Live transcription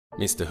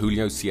Mr.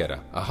 Julio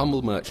Sierra, a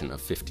humble merchant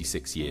of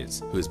 56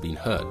 years, who has been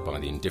hurt by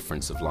the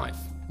indifference of life.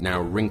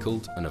 Now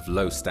wrinkled and of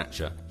low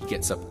stature, he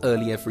gets up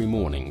early every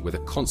morning with a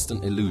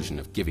constant illusion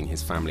of giving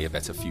his family a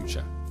better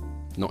future.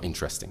 Not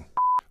interesting.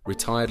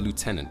 Retired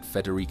Lieutenant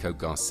Federico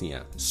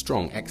Garcia,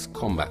 strong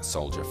ex-combat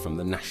soldier from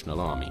the National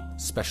Army,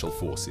 Special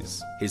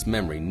Forces. His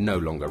memory no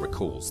longer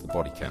recalls the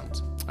body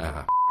count.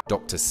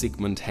 Dr.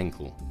 Sigmund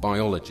Henkel,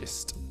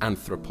 biologist,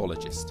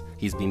 anthropologist.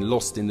 He's been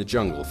lost in the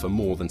jungle for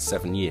more than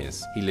 7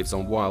 years. He lives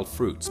on wild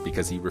fruits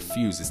because he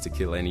refuses to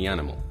kill any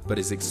animal. But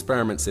his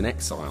experiments in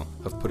exile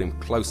have put him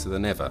closer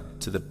than ever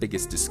to the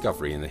biggest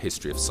discovery in the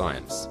history of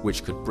science,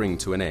 which could bring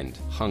to an end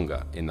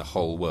hunger in the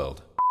whole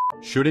world.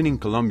 Shooting in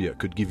Colombia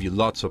could give you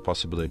lots of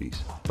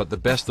possibilities, but the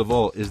best of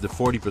all is the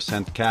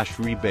 40% cash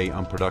rebate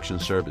on production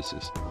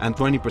services and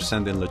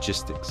 20% in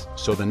logistics.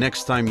 So the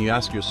next time you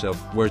ask yourself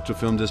where to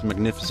film this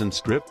magnificent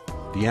script,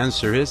 the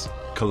answer is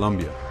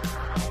Colombia.